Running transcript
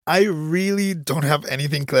I really don't have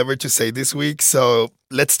anything clever to say this week, so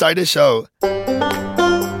let's start the show.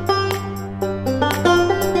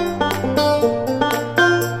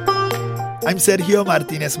 I'm Sergio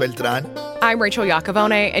Martinez Beltran. I'm Rachel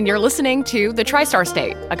Iacovone, and you're listening to The TriStar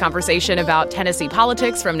State, a conversation about Tennessee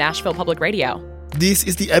politics from Nashville Public Radio. This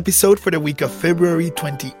is the episode for the week of February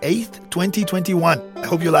 28th, 2021. I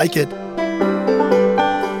hope you like it.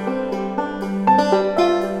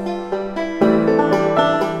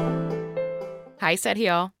 Hi,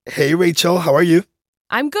 Sergio. Hey, Rachel. How are you?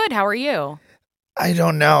 I'm good. How are you? I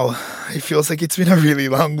don't know. It feels like it's been a really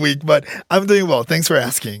long week, but I'm doing well. Thanks for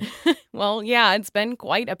asking. Well, yeah, it's been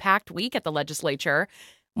quite a packed week at the legislature.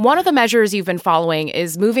 One of the measures you've been following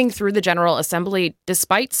is moving through the General Assembly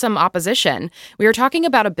despite some opposition. We are talking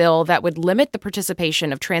about a bill that would limit the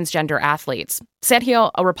participation of transgender athletes.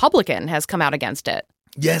 Sergio, a Republican, has come out against it.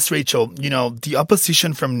 Yes, Rachel. You know, the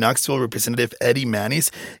opposition from Knoxville Representative Eddie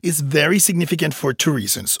Manis is very significant for two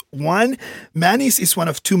reasons. One, Manis is one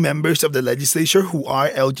of two members of the legislature who are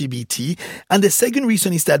LGBT. And the second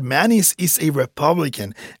reason is that Manis is a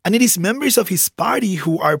Republican. And it is members of his party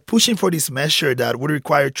who are pushing for this measure that would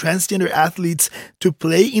require transgender athletes to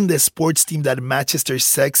play in the sports team that matches their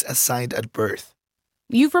sex assigned at birth.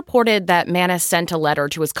 You've reported that Manis sent a letter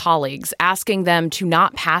to his colleagues asking them to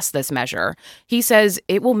not pass this measure. He says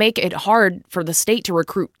it will make it hard for the state to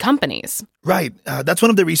recruit companies. Right. That's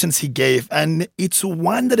one of the reasons he gave. And it's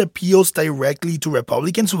one that appeals directly to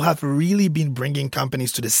Republicans who have really been bringing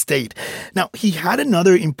companies to the state. Now, he had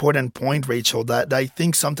another important point, Rachel, that I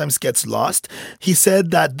think sometimes gets lost. He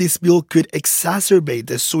said that this bill could exacerbate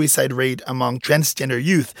the suicide rate among transgender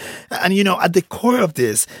youth. And, you know, at the core of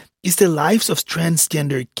this is the lives of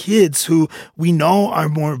transgender kids who we know are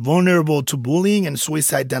more vulnerable to bullying and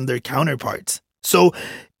suicide than their counterparts. So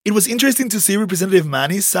it was interesting to see Representative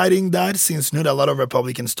Manis citing that, since not a lot of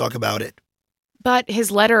Republicans talk about it. But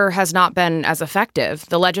his letter has not been as effective.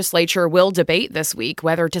 The legislature will debate this week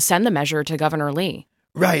whether to send the measure to Governor Lee.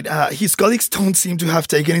 Right. His colleagues don't seem to have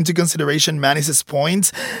taken into consideration Manis's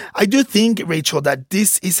points. I do think, Rachel, that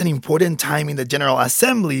this is an important time in the General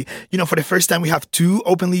Assembly. You know, for the first time, we have two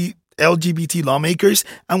openly LGBT lawmakers,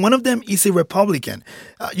 and one of them is a Republican.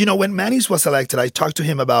 When Manis was elected, I talked to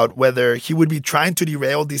him about whether he would be trying to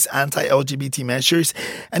derail these anti-LGBT measures,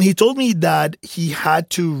 and he told me that he had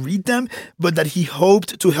to read them, but that he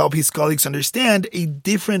hoped to help his colleagues understand a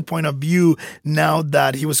different point of view now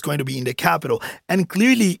that he was going to be in the Capitol. And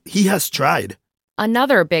clearly, he has tried.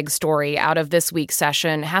 Another big story out of this week's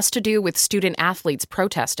session has to do with student athletes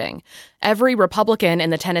protesting. Every Republican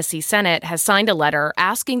in the Tennessee Senate has signed a letter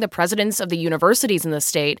asking the presidents of the universities in the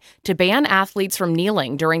state to ban athletes from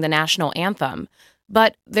kneeling during the national anthem.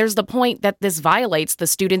 But there's the point that this violates the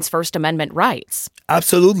students' First Amendment rights.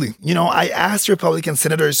 Absolutely. I asked Republican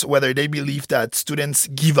senators whether they believe that students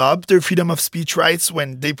give up their freedom of speech rights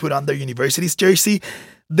when they put on their university's jersey.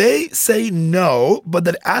 They say no, but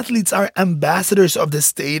that athletes are ambassadors of the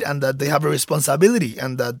state and that they have a responsibility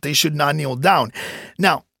and that they should not kneel down.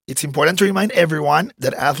 Now, it's important to remind everyone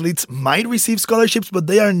that athletes might receive scholarships, but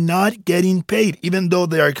they are not getting paid, even though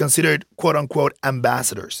they are considered quote-unquote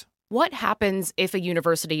ambassadors. What happens if a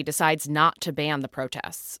university decides not to ban the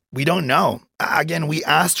protests? We don't know. Again, we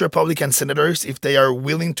asked Republican senators if they are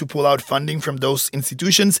willing to pull out funding from those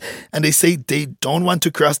institutions, and they say they don't want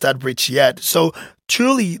to cross that bridge yet. So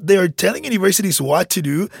truly, they are telling universities what to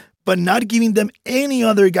do, but not giving them any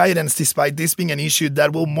other guidance, despite this being an issue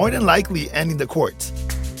that will more than likely end in the courts.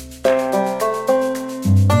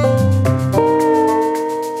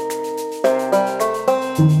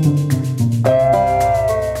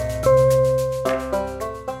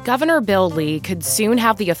 Governor Bill Lee could soon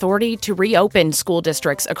have the authority to reopen school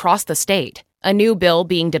districts across the state. A new bill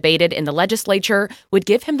being debated in the legislature would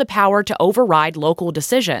give him the power to override local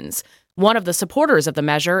decisions. One of the supporters of the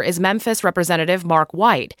measure is Memphis Representative Mark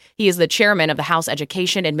White. He is the chairman of the House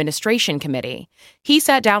Education Administration Committee. He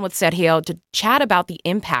sat down with Sergio to chat about the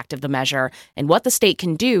impact of the measure and what the state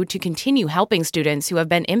can do to continue helping students who have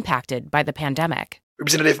been impacted by the pandemic.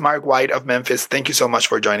 Representative Mark White of Memphis, thank you so much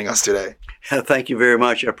for joining us today. Thank you very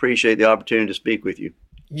much. I appreciate the opportunity to speak with you.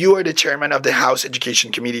 You are the chairman of the House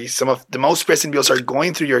Education Committee. Some of the most pressing bills are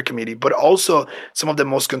going through your committee, but also some of the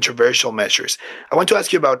most controversial measures. I want to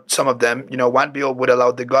ask you about some of them. One bill would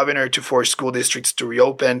allow the governor to force school districts to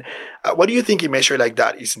reopen. What do you think a measure like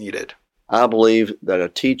that is needed? I believe that a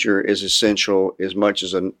teacher is essential as much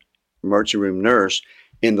as an emergency room nurse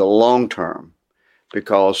in the long term,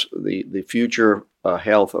 because the future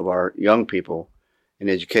health of our young people and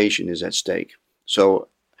education is at stake. So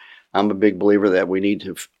I'm a big believer that we need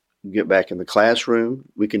to get back in the classroom.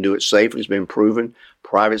 We can do it safely. It's been proven.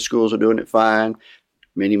 Private schools are doing it fine.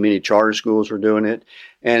 Many charter schools are doing it.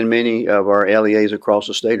 And many of our LEAs across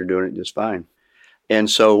the state are doing it just fine. And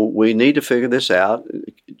so we need to figure this out.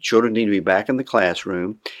 Children need to be back in the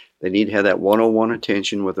classroom. They need to have that one-on-one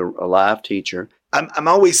attention with a live teacher. I'm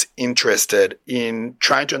always interested in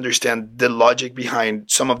trying to understand the logic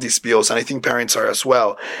behind some of these bills, and I think parents are as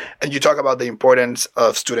well. And you talk about the importance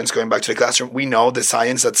of students going back to the classroom. We know the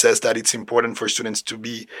science that says that it's important for students to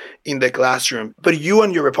be in the classroom. But you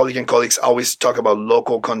and your Republican colleagues always talk about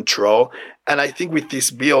local control. And I think with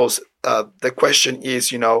these bills, the question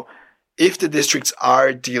is, if the districts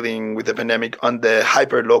are dealing with the pandemic on the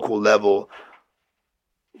hyper-local level,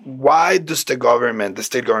 why does the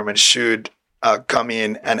state government should come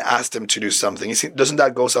in and ask them to do something? Doesn't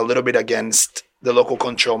that go a little bit against the local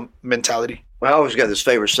control mentality? Well, I always got this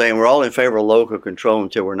favorite saying, we're all in favor of local control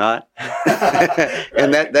until we're not.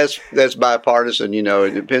 And that's bipartisan,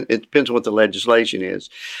 it depends on what the legislation is.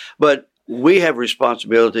 But we have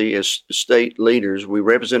responsibility as state leaders. We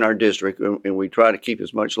represent our district and we try to keep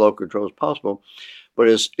as much local control as possible. But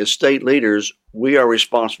as state leaders, we are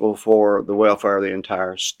responsible for the welfare of the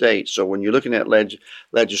entire state. So when you're looking at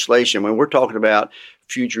legislation, when we're talking about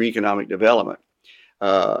future economic development,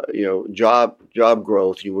 job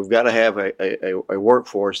growth, we've got to have a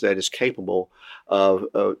workforce that is capable of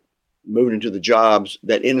moving into the jobs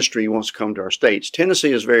that industry wants to come to our states.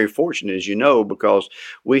 Tennessee is very fortunate, as you know, because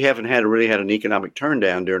we haven't really had an economic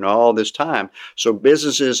turndown during all this time. So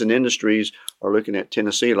businesses and industries are looking at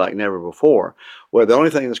Tennessee like never before. Well, the only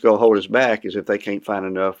thing that's going to hold us back is if they can't find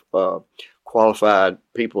enough qualified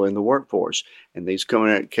people in the workforce. And these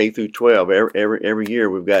coming out K through 12, every year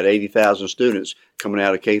we've got 80,000 students coming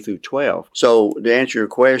out of K through 12. So to answer your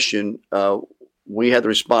question, we have the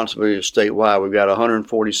responsibility statewide. We've got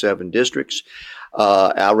 147 districts.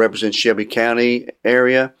 I represent Shelby County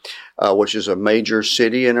area, which is a major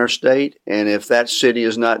city in our state. And if that city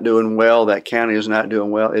is not doing well, that county is not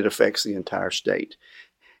doing well, it affects the entire state.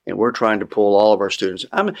 And we're trying to pull all of our students.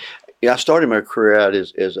 I started my career out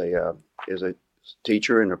as a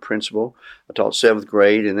teacher and a principal. I taught 7th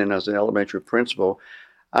grade, and then as an elementary principal.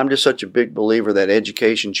 I'm just such a big believer that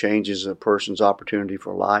education changes a person's opportunity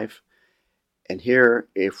for life. And here,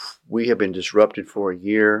 if we have been disrupted for a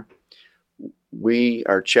year, we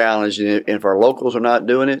are challenged. And if our locals are not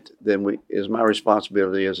doing it, then it is my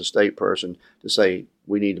responsibility as a state person to say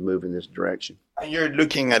we need to move in this direction. And you're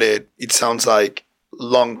looking at it, it sounds like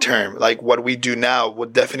long term, like what we do now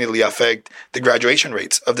would definitely affect the graduation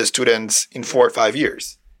rates of the students in 4 or 5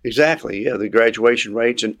 years. Exactly. Yeah, the graduation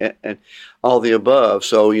rates and all the above.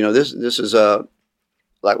 So, this is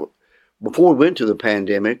like before we went to the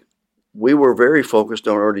pandemic, we were very focused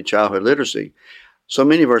on early childhood literacy. So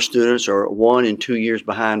many of our students are 1 and 2 years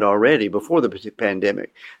behind already before the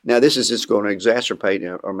pandemic. Now, this is just going to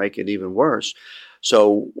exacerbate or make it even worse.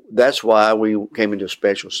 So that's why we came into a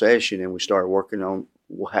special session and we started working on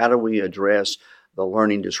how do we address the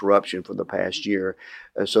learning disruption for the past year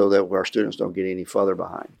so that our students don't get any further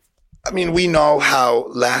behind. We know how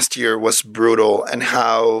last year was brutal and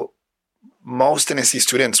how most Tennessee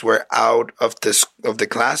students were out of the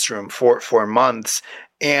classroom for months.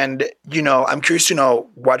 And, I'm curious to know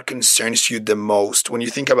what concerns you the most when you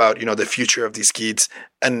think about, the future of these kids.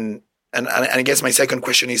 And I guess my second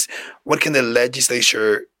question is, what can the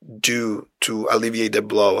legislature do to alleviate the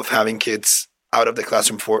blow of having kids out of the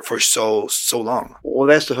classroom for so long? Well,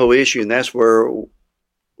 that's the whole issue. And that's where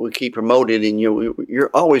we keep promoting. And you're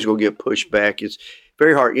always going to get pushed back. It's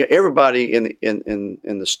very hard. Everybody in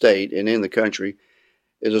the state and in the country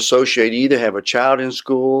is associated. You either have a child in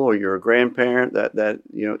school or you're a grandparent. That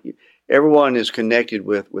everyone is connected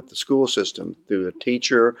with the school system through a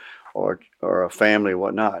teacher or a family or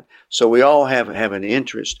whatnot. So we all have an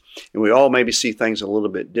interest, and we all maybe see things a little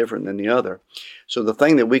bit different than the other. So the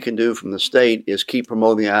thing that we can do from the state is keep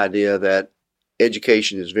promoting the idea that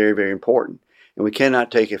education is very, very important, and we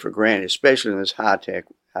cannot take it for granted, especially in this high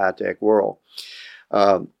tech world.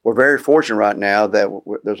 We're very fortunate right now that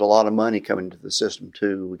there's a lot of money coming into the system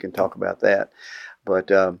too. We can talk about that, but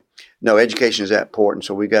no, education is that important.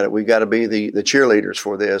 So we got to be the cheerleaders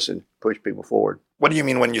for this and push people forward. What do you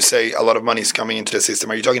mean when you say a lot of money is coming into the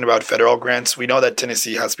system? Are you talking about federal grants? We know that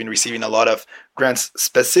Tennessee has been receiving a lot of grants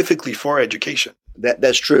specifically for education.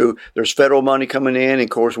 That's true. There's federal money coming in, and of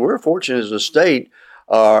course, we're fortunate as a state.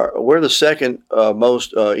 We're the second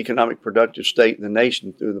most economic productive state in the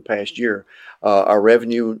nation through the past year. Our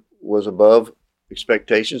revenue was above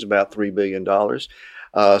expectations, about $3 billion.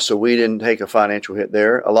 So we didn't take a financial hit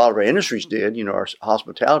there. A lot of our industries did. Our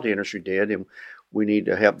hospitality industry did, and we need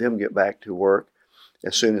to help them get back to work.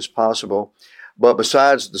 as soon as possible. But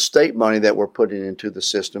besides the state money that we're putting into the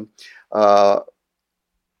system,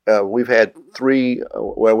 we've had three.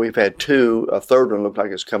 We've had two. A third one looks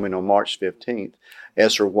like it's coming on March 15th.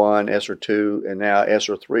 ESSER 1, ESSER 2, and now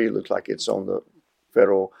ESSER 3 looks like it's on the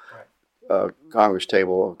federal Congress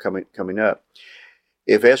table coming up.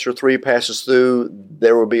 If ESSER 3 passes through,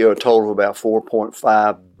 there will be a total of about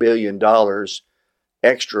 $4.5 billion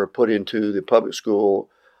extra put into the public school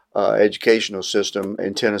educational system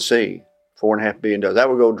in Tennessee. $4.5 billion. That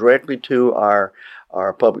will go directly to our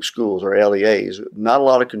public schools, our LEAs. Not a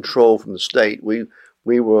lot of control from the state. We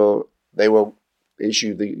will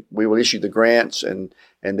issue the grants and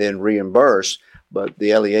then reimburse, but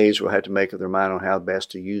the LEAs will have to make up their mind on how best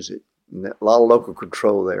to use it. And a lot of local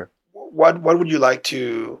control there. What would you like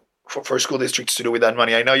for school districts to do with that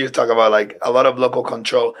money? I know you talk about like a lot of local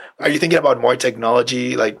control. Are you thinking about more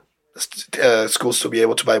technology, like schools to be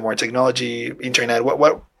able to buy more technology, internet?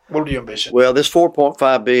 What would you envision? Well, this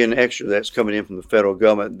 $4.5 billion extra that's coming in from the federal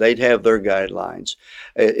government, they'd have their guidelines.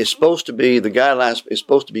 The guidelines is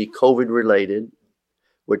supposed to be COVID related,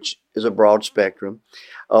 which is a broad spectrum,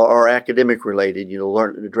 or academic related,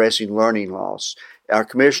 addressing learning loss. Our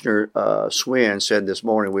Commissioner Swin said this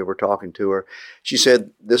morning, we were talking to her, she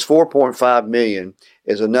said this $4.5 million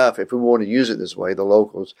is enough if we want to use it this way, the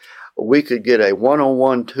locals. We could get a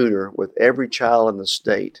one-on-one tutor with every child in the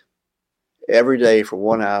state every day for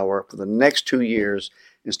 1 hour for the next 2 years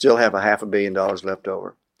and still have $500 million left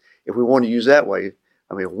over. If we want to use that way,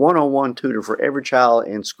 a one-on-one tutor for every child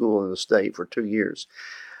in school in the state for 2 years.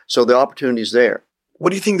 So the opportunity's there. What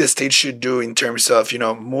do you think the state should do in terms of,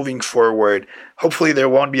 moving forward? Hopefully there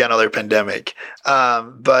won't be another pandemic.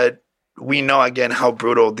 But we know, again, how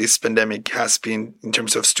brutal this pandemic has been in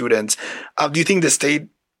terms of students. Do you think the state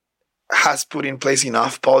has put in place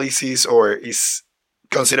enough policies or is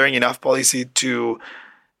considering enough policy to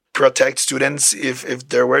protect students if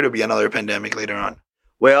there were to be another pandemic later on?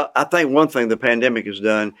 Well, I think one thing the pandemic has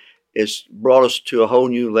done is brought us to a whole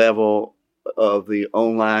new level of the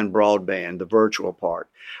online broadband, the virtual part,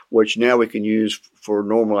 which now we can use for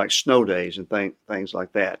normal like snow days and things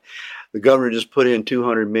like that. The governor just put in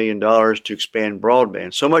 $200 million to expand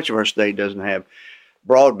broadband. So much of our state doesn't have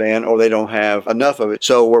broadband or they don't have enough of it.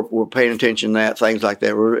 So we're paying attention to that, things like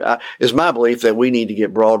that. It's my belief that we need to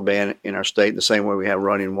get broadband in our state the same way we have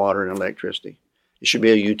running water and electricity. It should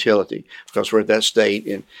be a utility because we're at that state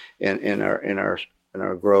in our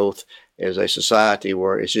growth as a society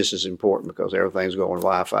where it's just as important because everything's going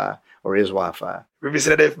Wi-Fi or is Wi-Fi.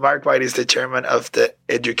 Representative Mark White is the chairman of the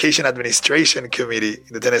Education Administration Committee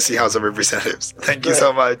in the Tennessee House of Representatives. Thank you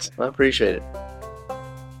so much. I appreciate it.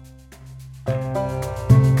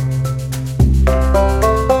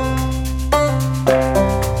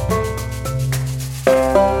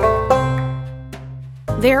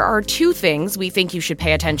 There are two things we think you should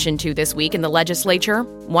pay attention to this week in the legislature.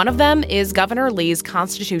 One of them is Governor Lee's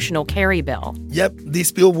constitutional carry bill. Yep,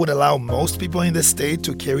 this bill would allow most people in the state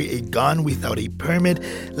to carry a gun without a permit.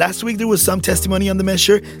 Last week, there was some testimony on the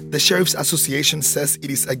measure. The Sheriff's Association says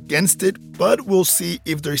it is against it, but we'll see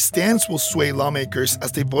if their stance will sway lawmakers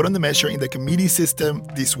as they vote on the measure in the committee system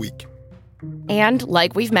this week. And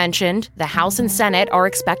like we've mentioned, the House and Senate are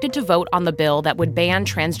expected to vote on the bill that would ban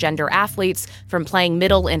transgender athletes from playing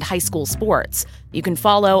middle and high school sports. You can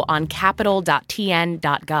follow on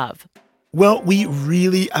capitol.tn.gov. Well, we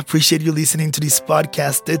really appreciate you listening to this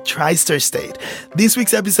podcast, The TriStar State. This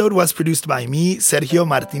week's episode was produced by me, Sergio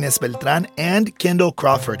Martinez Beltran, and Kendall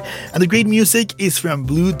Crawford. And the great music is from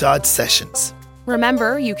Blue Dot Sessions.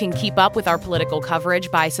 Remember, you can keep up with our political coverage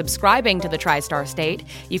by subscribing to the TriStar State.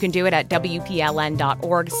 You can do it at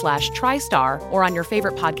WPLN.org/TriStar or on your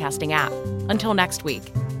favorite podcasting app. Until next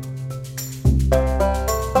week.